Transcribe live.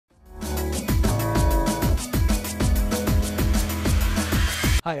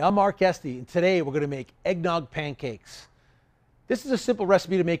Hi, I'm Mark Estee, and today we're going to make eggnog pancakes. This is a simple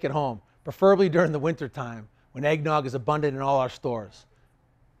recipe to make at home, preferably during the winter time when eggnog is abundant in all our stores.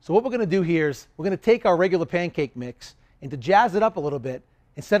 So what we're going to do here is we're going to take our regular pancake mix, and to jazz it up a little bit,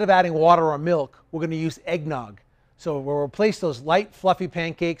 instead of adding water or milk, we're going to use eggnog. So we'll replace those light, fluffy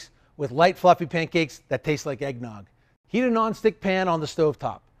pancakes with light, fluffy pancakes that taste like eggnog. Heat a non-stick pan on the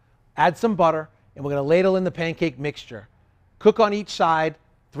stovetop. Add some butter, and we're going to ladle in the pancake mixture. Cook on each side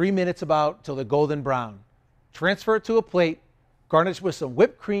 3 minutes about till they're golden brown. Transfer it to a plate, garnish with some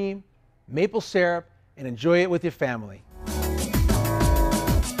whipped cream, maple syrup, and enjoy it with your family.